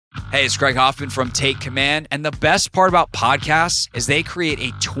Hey, it's Greg Hoffman from Take Command, and the best part about podcasts is they create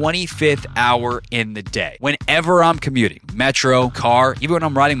a 25th hour in the day. Whenever I'm commuting, metro, car, even when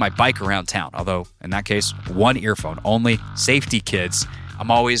I'm riding my bike around town, although in that case, one earphone only, safety kids,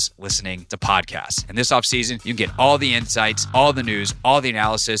 I'm always listening to podcasts. And this offseason, you can get all the insights, all the news, all the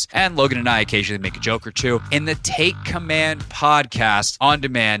analysis, and Logan and I occasionally make a joke or two in the Take Command podcast on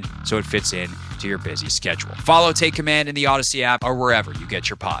demand so it fits in to your busy schedule. Follow Take Command in the Odyssey app or wherever you get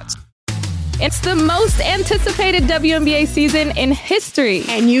your pods. It's the most anticipated WNBA season in history.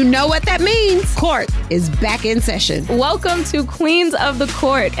 And you know what that means. Court is back in session. Welcome to Queens of the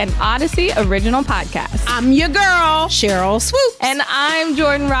Court, an Odyssey original podcast. I'm your girl, Cheryl Swoop. And I'm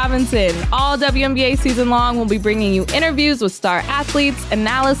Jordan Robinson. All WNBA season long, we'll be bringing you interviews with star athletes,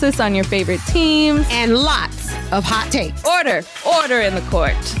 analysis on your favorite teams, and lots of hot takes. Order in the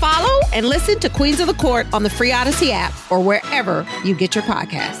court. Follow and listen to Queens of the Court on the free Odyssey app or wherever you get your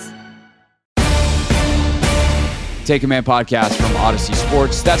podcasts. Take Command podcast from Odyssey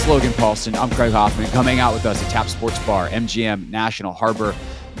Sports. That's Logan Paulson. I'm Craig Hoffman. Coming out with us at Tap Sports Bar, MGM National Harbor.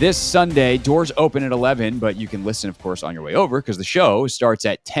 This Sunday, doors open at 11, but you can listen, of course, on your way over because the show starts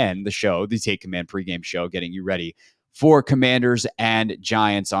at 10. The Take Command pregame show, getting you ready for Commanders and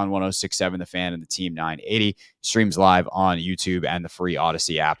Giants on 106.7 The Fan and the Team 980. Streams live on YouTube and the free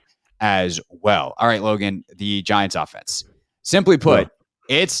Odyssey app as well. All right, Logan, the Giants offense. Simply put,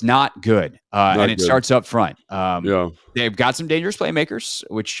 it's not good, and it starts up front. They've got some dangerous playmakers,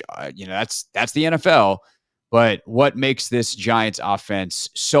 which that's the NFL. But what makes this Giants offense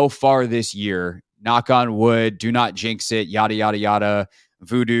so far this year? Knock on wood, do not jinx it. Yada yada yada.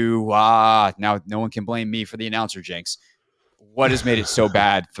 Voodoo. Now no one can blame me for the announcer jinx. What has made it so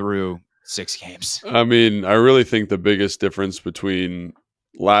bad through 6 games? I mean, I really think the biggest difference between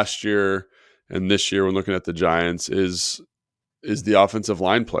last year and this year, when looking at the Giants, is the offensive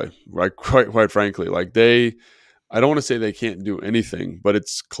line play, right? Quite frankly, I don't want to say they can't do anything, but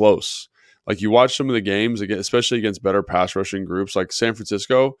it's close. Like, you watch some of the games, again, especially against better pass rushing groups like San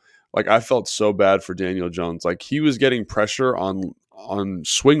Francisco. Like, I felt so bad for Daniel Jones. Like, he was getting pressure on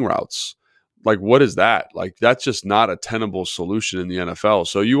swing routes. Like, what is that? Like, that's just not a tenable solution in the NFL.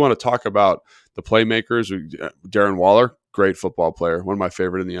 So you want to talk about the playmakers, Darren Waller, great football player, one of my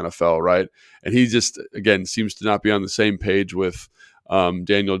favorite in the NFL, right? And he just, again, seems to not be on the same page with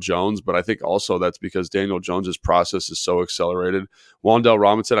Daniel Jones, but I think also that's because Daniel Jones's process is so accelerated. Wan'Dale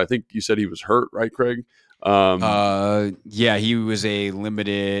Robinson, I think you said he was hurt, right, Craig? He was he was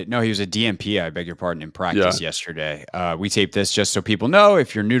a DNP, I beg your pardon, in practice yesterday. We taped this just so people know.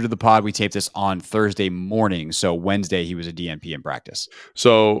 If you're new to the pod, we taped this on Thursday morning. So Wednesday, he was a DNP in practice.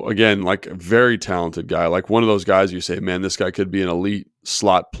 So again, like, a very talented guy, like one of those guys you say, man, this guy could be an elite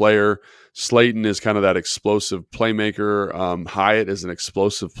slot player. Slayton is kind of that explosive playmaker. Hyatt is an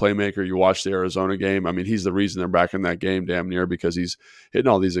explosive playmaker. You watch the Arizona game. I mean, he's the reason they're back in that game damn near, because he's hitting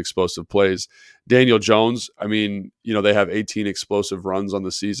all these explosive plays. Daniel Jones, I mean, they have 18 explosive runs on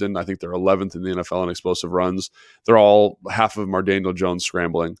the season. I think they're 11th in the NFL in explosive runs. Half of them are Daniel Jones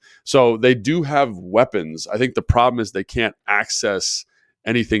scrambling. So they do have weapons. I think the problem is they can't access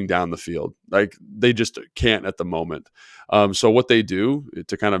anything down the field. Like, they just can't at the moment. So what they do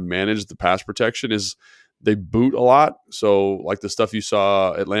to kind of manage the pass protection is they boot a lot. So like the stuff you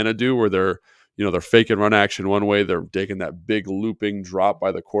saw Atlanta do, where they're faking run action one way, they're taking that big looping drop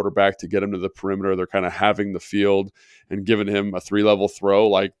by the quarterback to get him to the perimeter. They're kind of having the field and giving him a 3-level throw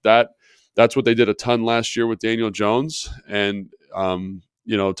like that. That's what they did a ton last year with Daniel Jones. And,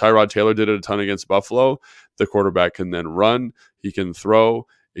 Tyrod Taylor did it a ton against Buffalo. The quarterback can then run. He can throw.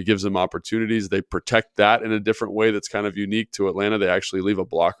 It gives them opportunities. They protect that in a different way that's kind of unique to Atlanta. They actually leave a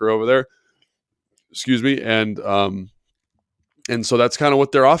blocker over there. Excuse me. And so that's kind of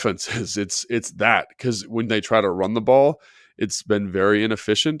what their offense is. It's that, because when they try to run the ball, it's been very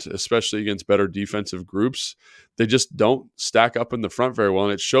inefficient, especially against better defensive groups. They just don't stack up in the front very well.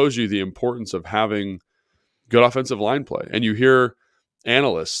 And it shows you the importance of having good offensive line play. And you hear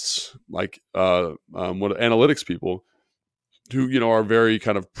analysts like analytics people who, are very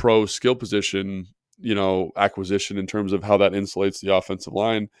kind of pro skill position, acquisition in terms of how that insulates the offensive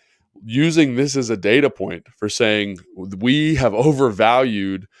line, using this as a data point for saying we have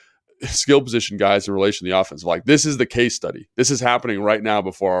overvalued skill position guys in relation to the offense. Like, this is the case study. This is happening right now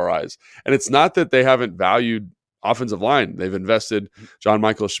before our eyes. And it's not that they haven't valued offensive line. They've invested John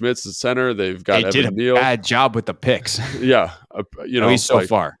Michael Schmitz at center. They've got Evan Neal. Bad job with the picks. Yeah. He's so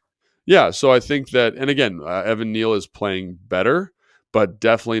far. Yeah, so I think that, and again, Evan Neal is playing better, but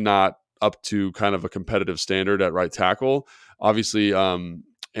definitely not up to kind of a competitive standard at right tackle. Obviously, not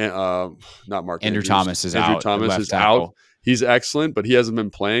Mark Andrew Andrews. Thomas is Andrew out. Thomas is out. He's excellent, but he hasn't been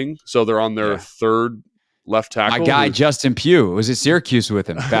playing. So they're on their third left tackle. My guy, Justin Pugh, was at Syracuse with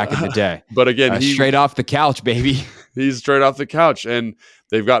him back in the day. But again, he's straight off the couch, baby. He's straight off the couch. And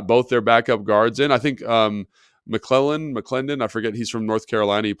they've got both their backup guards in. I think McClendon, I forget, he's from North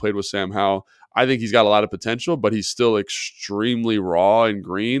Carolina. He played with Sam Howell. I think he's got a lot of potential, but he's still extremely raw and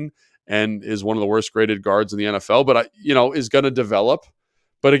green and is one of the worst graded guards in the NFL, but is going to develop.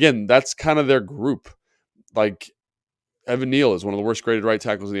 But again, that's kind of their group. Like Evan Neal is one of the worst graded right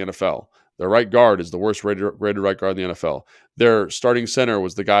tackles in the NFL. Their right guard is the worst rated right guard in the NFL. Their starting center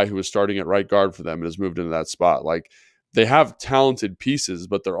was the guy who was starting at right guard for them and has moved into that spot. Like, they have talented pieces,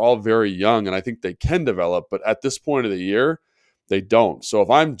 but they're all very young, and I think they can develop. But at this point of the year, they don't. So if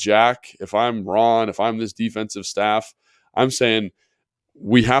I'm Jack, if I'm Ron, if I'm this defensive staff, I'm saying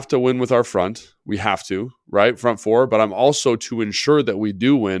we have to win with our front. We have to, right? Front four. But I'm also, to ensure that we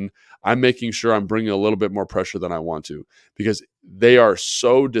do win, I'm making sure I'm bringing a little bit more pressure than I want to, because they are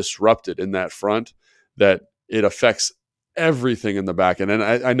so disrupted in that front that it affects everything in the back end. And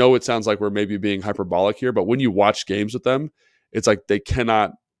I know it sounds like we're maybe being hyperbolic here, but when you watch games with them, it's like they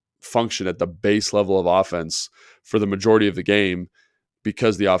cannot function at the base level of offense for the majority of the game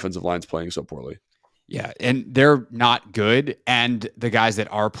because the offensive line's playing so poorly. Yeah, and they're not good. And the guys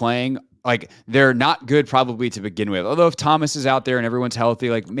that are playing, like, they're not good probably to begin with. Although if Thomas is out there and everyone's healthy,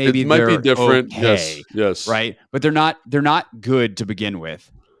 like, maybe it might be different. Okay, yes, right. But they're not good to begin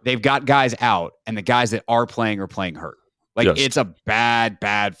with. They've got guys out, and the guys that are playing hurt. Like, It's a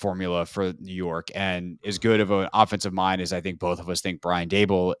bad formula for New York, and as good of an offensive mind as I think both of us think Brian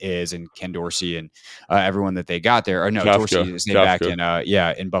Daboll is, and Ken Dorsey and everyone that they got there. Or no, Kafka. Dorsey is back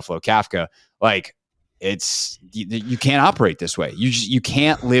in Buffalo. Kafka. Like, you can't operate this way. You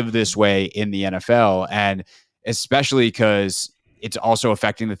can't live this way in the NFL, and especially because it's also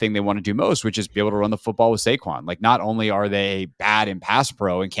affecting the thing they want to do most, which is be able to run the football with Saquon. Like, not only are they bad in pass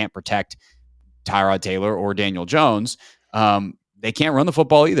pro and can't protect Tyrod Taylor or Daniel Jones, they can't run the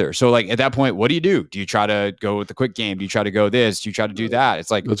football either. So, like, at that point, what do you do? Do you try to go with the quick game? Do you try to go this? Do you try to do that? It's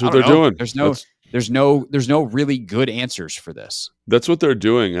like, that's what they're doing. There's no really good answers for this. That's what they're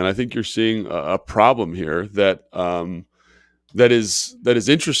doing. And I think you're seeing a problem here that is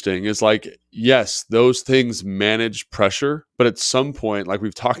interesting. Is like, yes, those things manage pressure, but at some point, like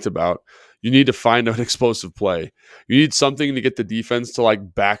we've talked about, you need to find an explosive play. You need something to get the defense to,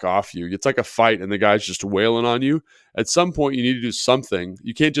 like, back off you. It's like a fight and the guy's just wailing on you. At some point, you need to do something.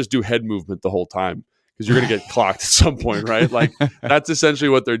 You can't just do head movement the whole time, because you're going to get clocked at some point, right? Like, that's essentially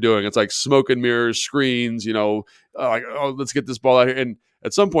what they're doing. It's like smoke and mirrors, screens, like, oh, let's get this ball out here. And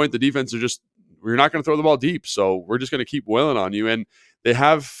at some point, the defense are just, we're not going to throw the ball deep, so we're just going to keep wailing on you. And they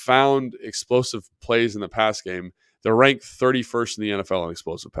have found explosive plays in the pass game. They're ranked 31st in the NFL in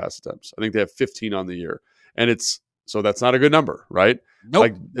explosive pass attempts. I think they have 15 on the year. And so that's not a good number, right? Nope,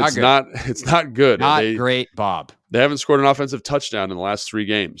 like, it's not good. Not great, Bob. They haven't scored an offensive touchdown in the last 3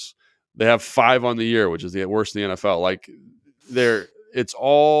 games. They have 5 on the year, which is the worst in the NFL. Like, it's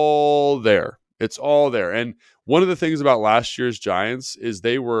all there. It's all there. And one of the things about last year's Giants is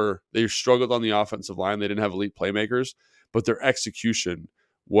they struggled on the offensive line. They didn't have elite playmakers, but their execution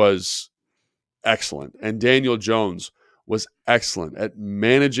was excellent. And Daniel Jones was excellent at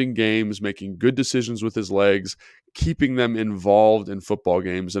managing games, making good decisions with his legs, keeping them involved in football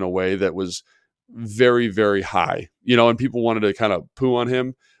games in a way that was very, very high. And people wanted to kind of poo on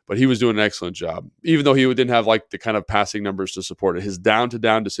him, but he was doing an excellent job. Even though he didn't have, like, the kind of passing numbers to support it, his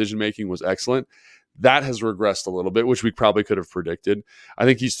down-to-down decision-making was excellent. That has regressed a little bit, which we probably could have predicted. I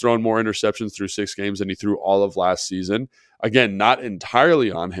think he's thrown more interceptions through 6 games than he threw all of last season. Again, not entirely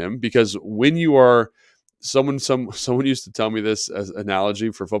on him, because when you are someone used to tell me this as an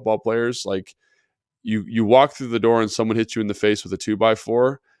analogy for football players, like, you walk through the door and someone hits you in the face with a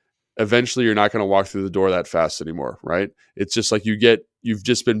 2x4. Eventually you're not going to walk through the door that fast anymore, right? It's just like you've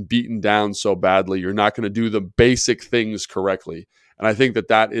just been beaten down so badly. You're not going to do the basic things correctly. And I think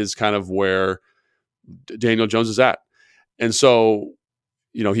that is kind of where Daniel Jones is at. And so,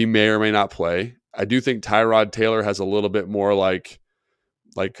 he may or may not play. I do think Tyrod Taylor has a little bit more like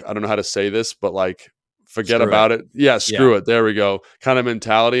I don't know how to say this, but like, forget about it. Yeah, screw it. There we go. Kind of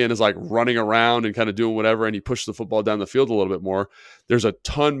mentality, and is like running around and kind of doing whatever, and he pushes the football down the field a little bit more. There's a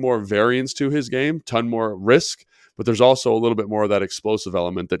ton more variance to his game, ton more risk, but there's also a little bit more of that explosive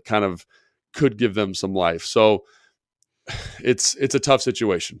element that kind of could give them some life. So it's a tough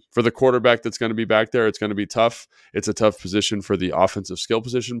situation for the quarterback that's going to be back there. It's going to be tough. It's a tough position for the offensive skill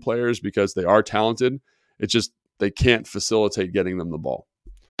position players because they are talented. It's just they can't facilitate getting them the ball.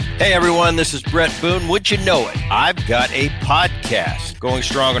 Hey everyone, this is Brett Boone. Would you know it? I've got a podcast going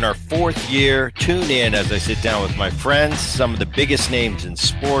strong in our 4th year. Tune in as I sit down with my friends, some of the biggest names in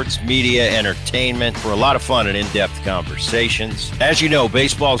sports, media, entertainment, for a lot of fun and in-depth conversations. As you know,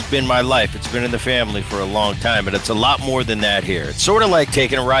 baseball's been my life. It's been in the family for a long time, but it's a lot more than that here. It's sort of like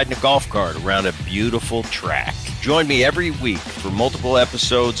taking a ride in a golf cart around a beautiful track. Join me every week for multiple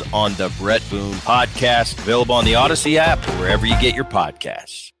episodes on the Brett Boone Podcast, available on the Odyssey app or wherever you get your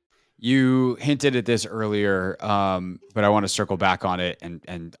podcasts. You hinted at this earlier, but I want to circle back on it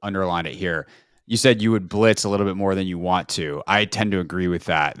and underline it here. You said you would blitz a little bit more than you want to. I tend to agree with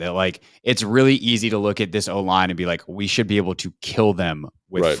that. That like it's really easy to look at this O-line and be like, we should be able to kill them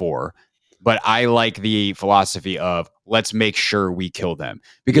with 4. But I like the philosophy of let's make sure we kill them,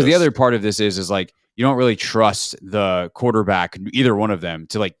 because the other part of this is like you don't really trust the quarterback, either one of them,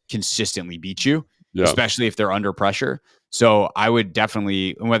 to like consistently beat you, especially if they're under pressure. So I would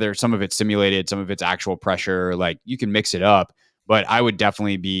definitely, whether some of it's simulated, some of it's actual pressure, like you can mix it up, but I would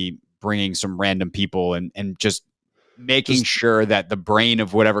definitely be bringing some random people and just making sure that the brain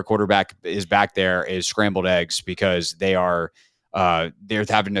of whatever quarterback is back there is scrambled eggs, because they're having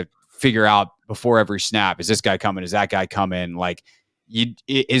to figure out before every snap, is this guy coming? Is that guy coming? Like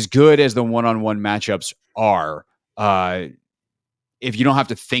as good as the one-on-one matchups are, if you don't have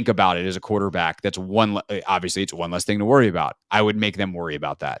to think about it as a quarterback, that's obviously it's one less thing to worry about. I would make them worry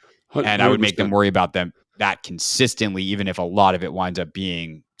about that. 100%. And I would make them worry about that consistently, even if a lot of it winds up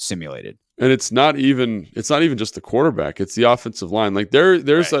being simulated. And it's not even just the quarterback, it's the offensive line. Like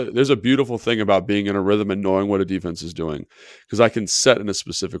there's a beautiful thing about being in a rhythm and knowing what a defense is doing, because I can set in a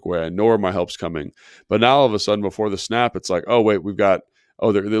specific way. I know where my help's coming. But now all of a sudden before the snap, it's like, oh wait, we've got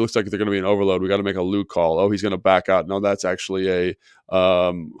it looks like they're going to be an overload. We got to make a Luke call. Oh, he's going to back out. No, that's actually a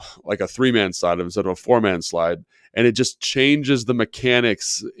 3-man slide instead of a 4-man slide. And it just changes the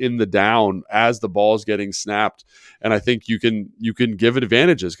mechanics in the down as the ball's getting snapped. And I think you can give it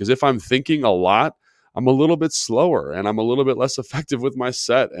advantages, because if I'm thinking a lot, I'm a little bit slower and I'm a little bit less effective with my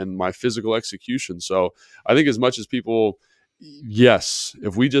set and my physical execution. So I think as much as people, yes,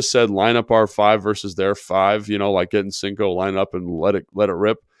 if we just said line up our 5 versus their 5, like getting Cinco, line up and let it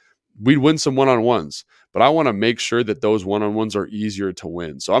rip, we'd win some one-on-ones. But I want to make sure that those one-on-ones are easier to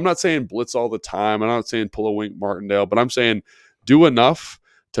win. So I'm not saying blitz all the time. I'm not saying pull a Wink Martindale, but I'm saying do enough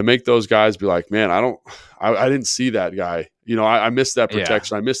to make those guys be like, man, I didn't see that guy. I missed that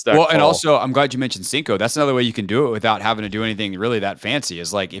protection. I missed that. Well, call. And also I'm glad you mentioned Cinco. That's another way you can do it without having to do anything really that fancy,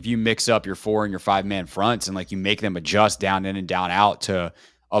 is like if you mix up your 4 and your 5-man fronts and like you make them adjust down in and down out to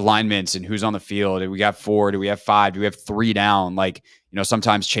alignments and who's on the field. Do we got 4? Do we have 5? Do we have 3 down? Like,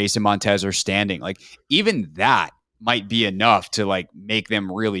 sometimes Chase and Montez are standing. Like even that might be enough to like make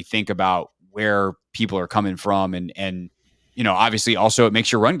them really think about where people are coming from. And obviously also it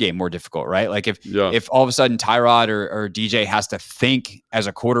makes your run game more difficult, right? Like if all of a sudden Tyrod or DJ has to think as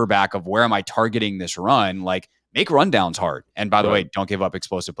a quarterback of where am I targeting this run, like make rundowns hard. And by the way, don't give up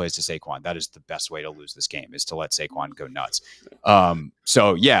explosive plays to Saquon. That is the best way to lose this game, is to let Saquon go nuts.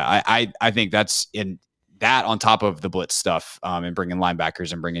 So yeah, I think that's in that on top of the blitz stuff, and bringing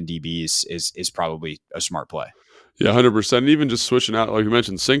linebackers and bringing DBs is probably a smart play. Yeah, 100%. And even just switching out, like you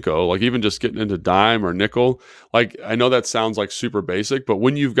mentioned, Cinco, like even just getting into dime or nickel. Like I know that sounds like super basic, but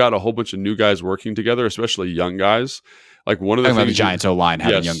when you've got a whole bunch of new guys working together, especially young guys, like one of the things the Giants O-line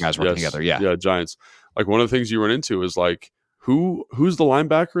having young guys working together. Yeah, Giants. Like one of the things you run into is like who's the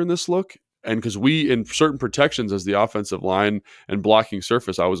linebacker in this look? And because we, in certain protections as the offensive line and blocking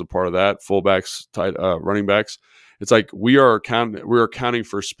surface, I was a part of that. Fullbacks, tight running backs. It's like we are accounting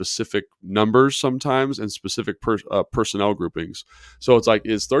for specific numbers sometimes and specific personnel groupings. So it's like,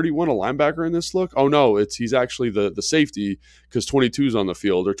 is 31 a linebacker in this look? Oh no, he's actually the safety, because 22 is on the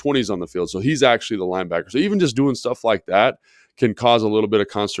field or 20 is on the field. So he's actually the linebacker. So even just doing stuff like that can cause a little bit of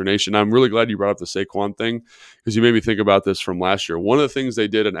consternation. I'm really glad you brought up the Saquon thing, because you made me think about this from last year. One of the things they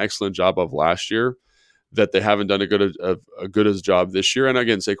did an excellent job of last year that they haven't done a good as job this year, and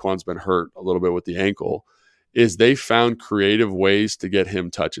again, Saquon's been hurt a little bit with the ankle, is they found creative ways to get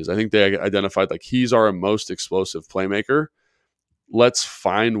him touches. I think they identified like he's our most explosive playmaker. Let's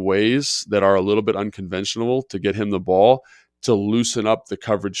find ways that are a little bit unconventional to get him the ball, to loosen up the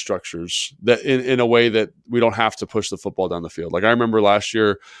coverage structures that in a way that we don't have to push the football down the field. Like I remember last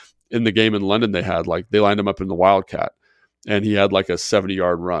year in the game in London, they lined him up in the Wildcat and he had like a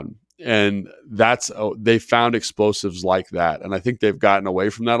 70-yard run. And they found explosives like that. And I think they've gotten away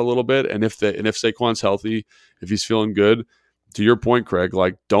from that a little bit. And if Saquon's healthy, if he's feeling good, to your point, Craig,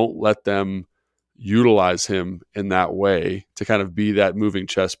 like don't let them utilize him in that way to kind of be that moving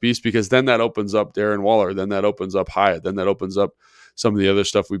chess piece, because then that opens up Darren Waller, then that opens up Hyatt, then that opens up some of the other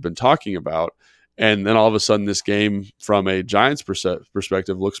stuff we've been talking about. And then all of a sudden, this game from a Giants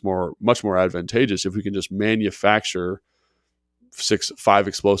perspective looks much more advantageous if we can just manufacture 5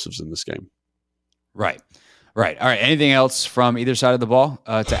 explosives in this game. Right. All right. Anything else from either side of the ball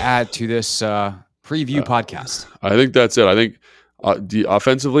to add to this preview podcast? I think that's it. I think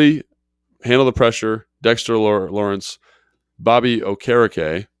offensively, handle the pressure. Dexter Lawrence, Bobby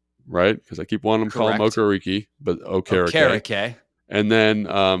Okereke, right? Because I keep wanting to call him Okereke, but Okereke. And then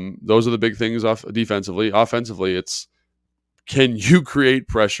those are the big things defensively. Offensively, it's can you create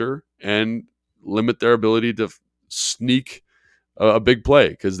pressure and limit their ability to sneak a big play?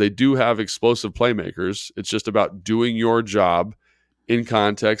 Because they do have explosive playmakers. It's just about doing your job in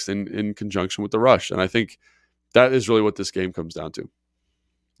context and in conjunction with the rush. And I think that is really what this game comes down to.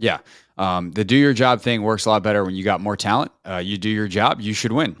 Yeah. The do your job thing works a lot better when you got more talent. You do your job, you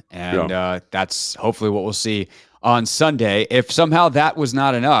should win. And that's hopefully what we'll see on Sunday. If somehow that was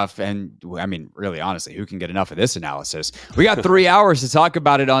not enough, and I mean, really, honestly, who can get enough of this analysis? We got 3 hours to talk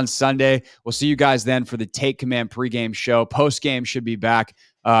about it on Sunday. We'll see you guys then for the Take Command pregame show. Postgame should be back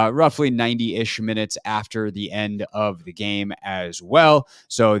roughly 90-ish minutes after the end of the game as well.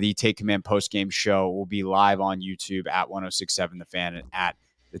 So the Take Command postgame show will be live on YouTube at 1067 The Fan and at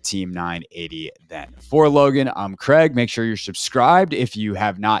the Team 980 then. For Logan, I'm Craig. Make sure you're subscribed if you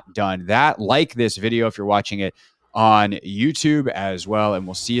have not done that. Like this video if you're watching it on YouTube as well. And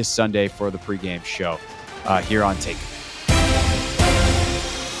we'll see you Sunday for the pregame show here on Take.